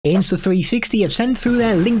Insta360 have sent through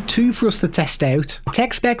their Link 2 for us to test out.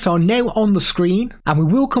 Tech specs are now on the screen, and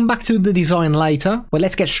we will come back to the design later, but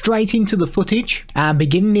let's get straight into the footage. And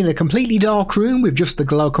beginning in a completely dark room with just the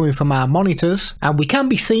glow coming from our monitors, and we can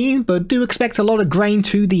be seen, but do expect a lot of grain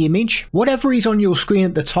to the image. Whatever is on your screen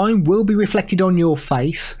at the time will be reflected on your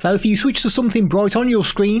face, so if you switch to something bright on your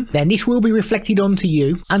screen, then this will be reflected onto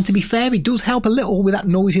you. And to be fair, it does help a little with that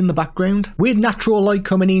noise in the background, with natural light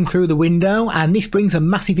coming in through the window, and this brings a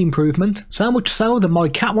massive improvement, so much so that my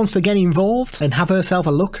cat wants to get involved and have herself a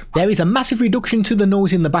look. There is a massive reduction to the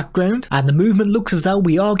noise in the background, and the movement looks as though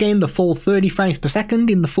we are getting the full 30 frames per second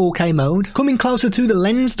in the 4K mode. Coming closer to the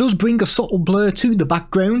lens does bring a subtle blur to the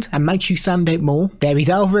background and makes you stand out more. There is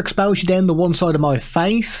overexposure down the one side of my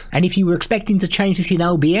face, and if you were expecting to change this in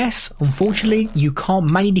OBS, unfortunately you can't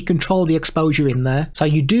manually control the exposure in there, so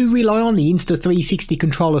you do rely on the Insta360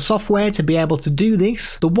 Controller software to be able to do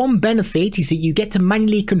this. The one benefit is that you get to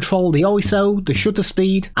manually control the ISO, the shutter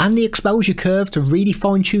speed, and the exposure curve to really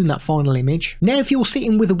fine tune that final image. Now if you're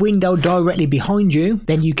sitting with a window directly behind you,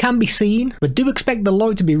 then you can be seen, but do expect the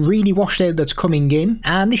light to be really washed out that's coming in,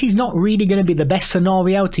 and this is not really going to be the best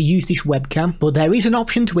scenario to use this webcam, but there is an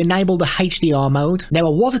option to enable the HDR mode. Now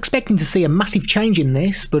I was expecting to see a massive change in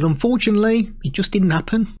this, but unfortunately it just didn't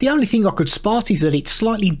happen. The only thing I could spot is that it's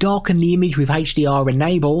slightly darkened the image with HDR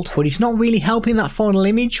enabled, but it's not really helping that final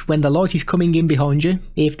image when the light is coming in behind you.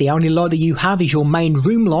 If the only light that you have is your main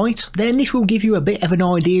room light, then this will give you a bit of an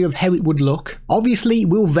idea of how it would look. Obviously it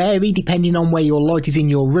will vary depending on where your light is in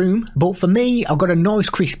your room, but for me I've got a nice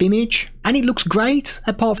crisp image and it looks great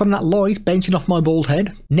apart from that light bouncing off my bald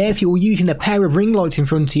head. Now if you're using a pair of ring lights in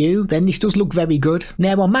front of you, then this does look very good.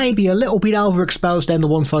 Now I may be a little bit overexposed down the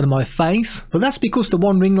one side of my face, but that's because the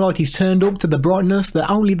one ring light is turned up to the brightness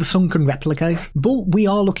that only the sun can replicate. But we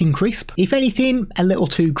are looking crisp. If anything, a little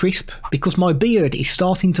too crisp, because my beard is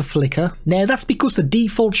starting to flicker. Now that's because the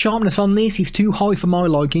default sharpness on this is too high for my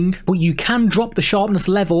liking, but you can drop the sharpness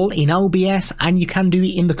level in OBS and you can do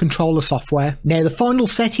it in the controller software. Now the final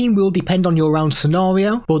setting will depend on your own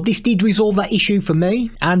scenario, but this did resolve that issue for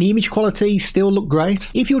me, and the image quality still looked great.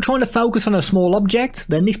 If you're trying to focus on a small object,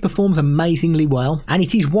 then this performs amazingly well, and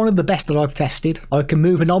it is one of the best that I've tested. I can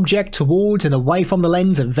move an object towards and away from the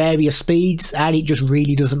lens at various speeds, and it just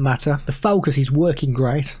really doesn't matter. The focus is working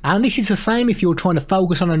great, and this is the same if you're trying to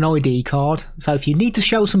focus on an ID card. So if you need to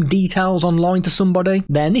show some details online to somebody,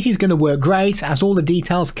 then this is going to work great, as all the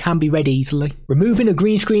details can be read easily. Removing a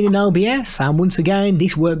green screen in OBS, and once again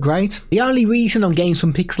this worked great. The only reason I'm getting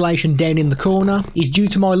some pixelation down in the corner is due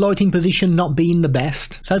to my lighting position not being the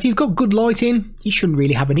best. So if you've got good lighting, you shouldn't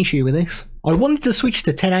really have an issue with this. I wanted to switch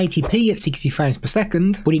to 1080p at 60 frames per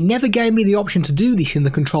second, but it never gave me the option to do this in the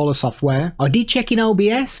controller software. I did check in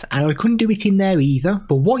OBS and I couldn't do it in there either,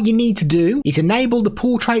 but what you need to do is enable the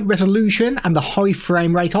portrait resolution and the high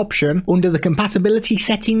frame rate option under the compatibility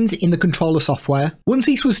settings in the controller software. Once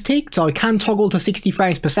this was ticked, I can toggle to 60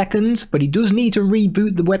 frames per second, but it does need to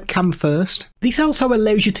reboot the webcam first. This also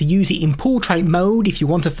allows you to use it in portrait mode if you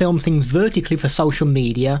want to film things vertically for social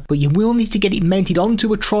media, but you will need to get it mounted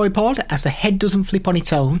onto a tripod as the head doesn't flip on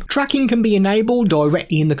its own. Tracking can be enabled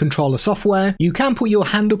directly in the controller software. You can put your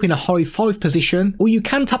hand up in a high 5 position, or you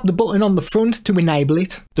can tap the button on the front to enable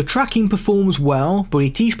it. The tracking performs well, but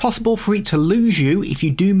it is possible for it to lose you if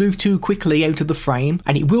you do move too quickly out of the frame,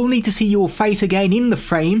 and it will need to see your face again in the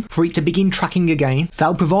frame for it to begin tracking again.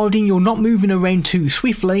 So providing you're not moving around too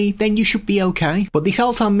swiftly, then you should be okay. But this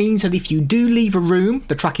also means that if you do leave a room,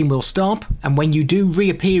 the tracking will stop, and when you do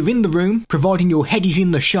reappear in the room, providing your head is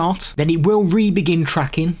in the shot, then it will re-begin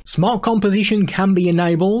tracking. Smart composition can be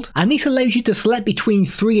enabled, and this allows you to select between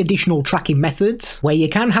 3 additional tracking methods, where you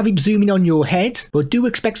can have it zooming on your head, but do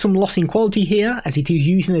expect some loss in quality here as it is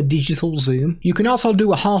using a digital zoom. You can also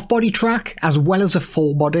do a half body track as well as a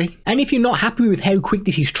full body, and if you're not happy with how quick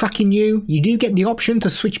this is tracking you, you do get the option to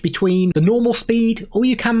switch between the normal speed, or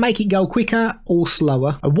you can make it go quicker or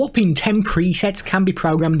slower. A whopping 10 presets can be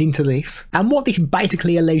programmed into this, and what this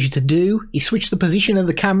basically allows you to do is switch the position of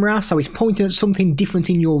the camera so it's pointing at something different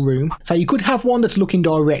in your room. So you could have one that's looking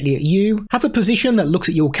directly at you, have a position that looks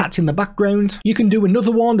at your cats in the background. You can do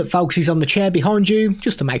another one that focuses on the chair behind you,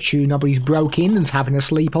 just to make sure nobody's broke in and's having a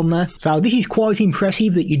sleep on there. So this is quite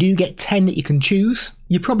impressive that you do get 10 that you can choose.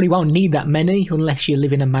 You probably won't need that many unless you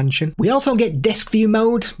live in a mansion. We also get Deskview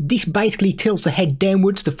Mode. This basically tilts the head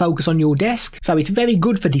downwards to focus on your desk, so it's very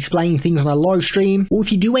good for displaying things on a live stream, or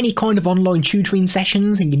if you do any kind of online tutoring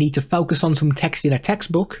sessions and you need to focus on some text in a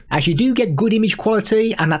textbook, as you do get good image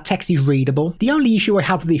quality and that text is readable. The only issue I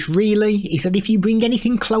have with this really is that if you bring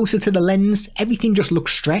anything closer to the lens, everything just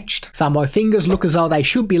looks stretched, so my fingers look as though they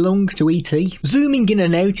should belong to ET. Zooming in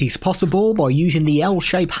and out is possible by using the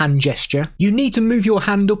L-shaped hand gesture. You need to move your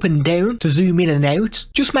hand up and down to zoom in and out.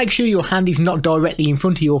 Just make sure your hand is not directly in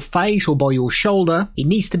front of your face or by your shoulder. It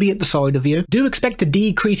needs to be at the side of you. Do expect a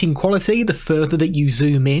decrease in quality the further that you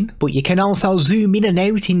zoom in, but you can also zoom in and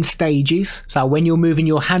out in stages. So when you're moving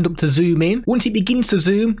your hand up to zoom in, once it begins to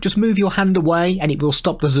zoom, just move your hand away and it will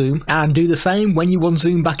stop the zoom, and do the same when you want to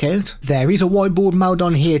zoom back out. There is a whiteboard mode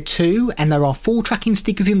on here too, and there are 4 tracking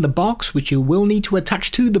stickers in the box which you will need to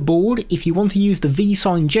attach to the board if you want to use the V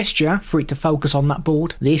sign gesture for it to focus on that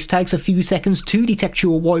board. This takes a few seconds to detect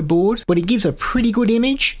your whiteboard, but it gives a pretty good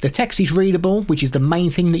image. The text is readable, which is the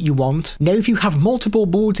main thing that you want. Now if you have multiple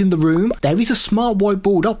boards in the room, there is a smart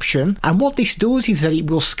whiteboard option, and what this does is that it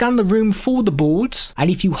will scan the room for the boards, and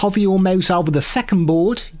if you hover your mouse over the second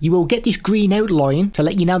board, you will get this green outline to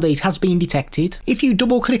let you know that it has been detected. If you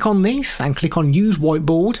double click on this and click on use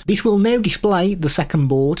whiteboard, this will now display the second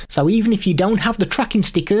board, so even if you don't have the tracking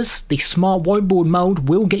stickers, this smart whiteboard mode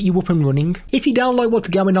will get you up and running. If you don't like what's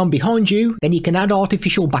going on behind you, then you can add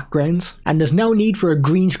artificial backgrounds, and there's no need for a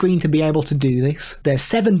green screen to be able to do this. There's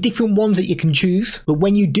 7 different ones that you can choose, but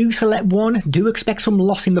when you do select one, do expect some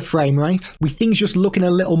loss in the frame rate, with things just looking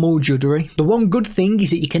a little more juddery. The one good thing is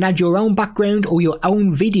that you can add your own background or your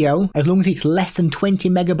own video as long as it's less than 20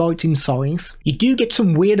 megabytes in size. You do get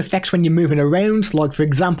some weird effects when you're moving around, like for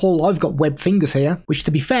example I've got web fingers here, which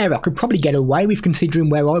to be fair I could probably get away with considering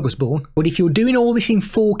where I was born, but if you're doing all this in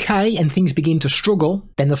 4K and things begin to struggle,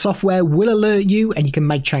 then the software will alert you and you can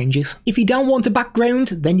make changes. If you don't want a background,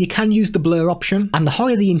 then you can use the blur option, and the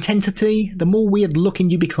higher the intensity, the more weird looking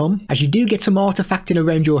you become, as you do get some artifacting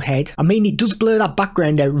around your head. I mean, it does blur that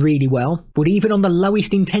background out really well, but even on the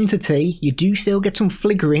lowest intensity, you do still get some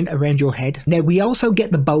flickering around your head. Now we also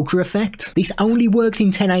get the bokeh effect. This only works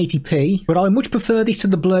in 1080p, but I much prefer this to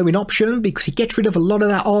the blurring option because it gets rid of a lot of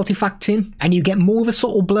that artifacting, and you get more of a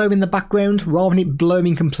subtle blur in the background rather than it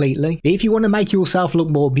blurring completely. If you want to make yourself look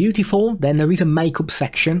more beautiful, then there is a makeup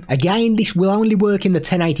section. Again, this will only work in the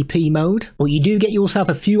 1080p mode, but you do get yourself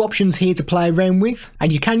a few options here to play around with,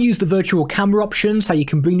 and you can use the virtual camera option so you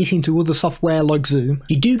can bring this into other software like Zoom.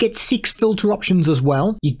 You do get 6 filter options as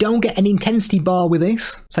well. You don't get an intensity bar with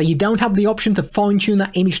this, so you don't have the option to fine tune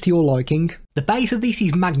that image to your liking. The base of this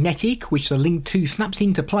is magnetic, which the Link 2 snaps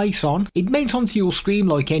into place on. It mounts onto your screen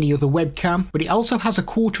like any other webcam, but it also has a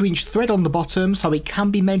 1/4 inch thread on the bottom so it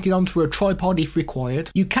can be mounted onto a tripod if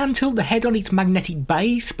required. You can tilt the head on its magnetic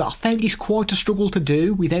base, but I found this quite a struggle to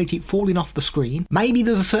do without it falling off the screen. Maybe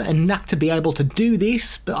there's a certain knack to be able to do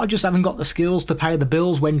this, but I just haven't got the skills to pay the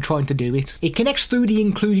bills when trying to do it. It connects through the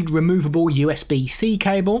included removable USB-C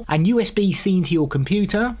cable and USB-C into your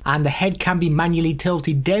computer, and the head can be manually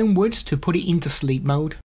tilted downwards to put it into sleep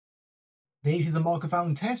mode. This is a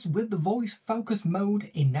microphone test with the voice focus mode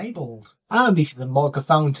enabled. And this is a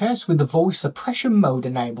microphone test with the voice suppression mode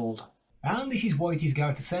enabled. And this is what it is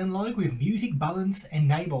going to sound like with music balance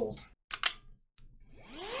enabled.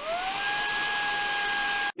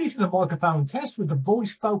 This is a microphone test with the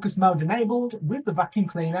voice focus mode enabled with the vacuum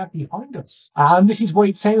cleaner behind us. And this is what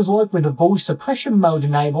it sounds like with the voice suppression mode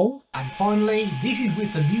enabled. And finally, this is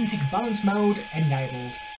with the music balance mode enabled.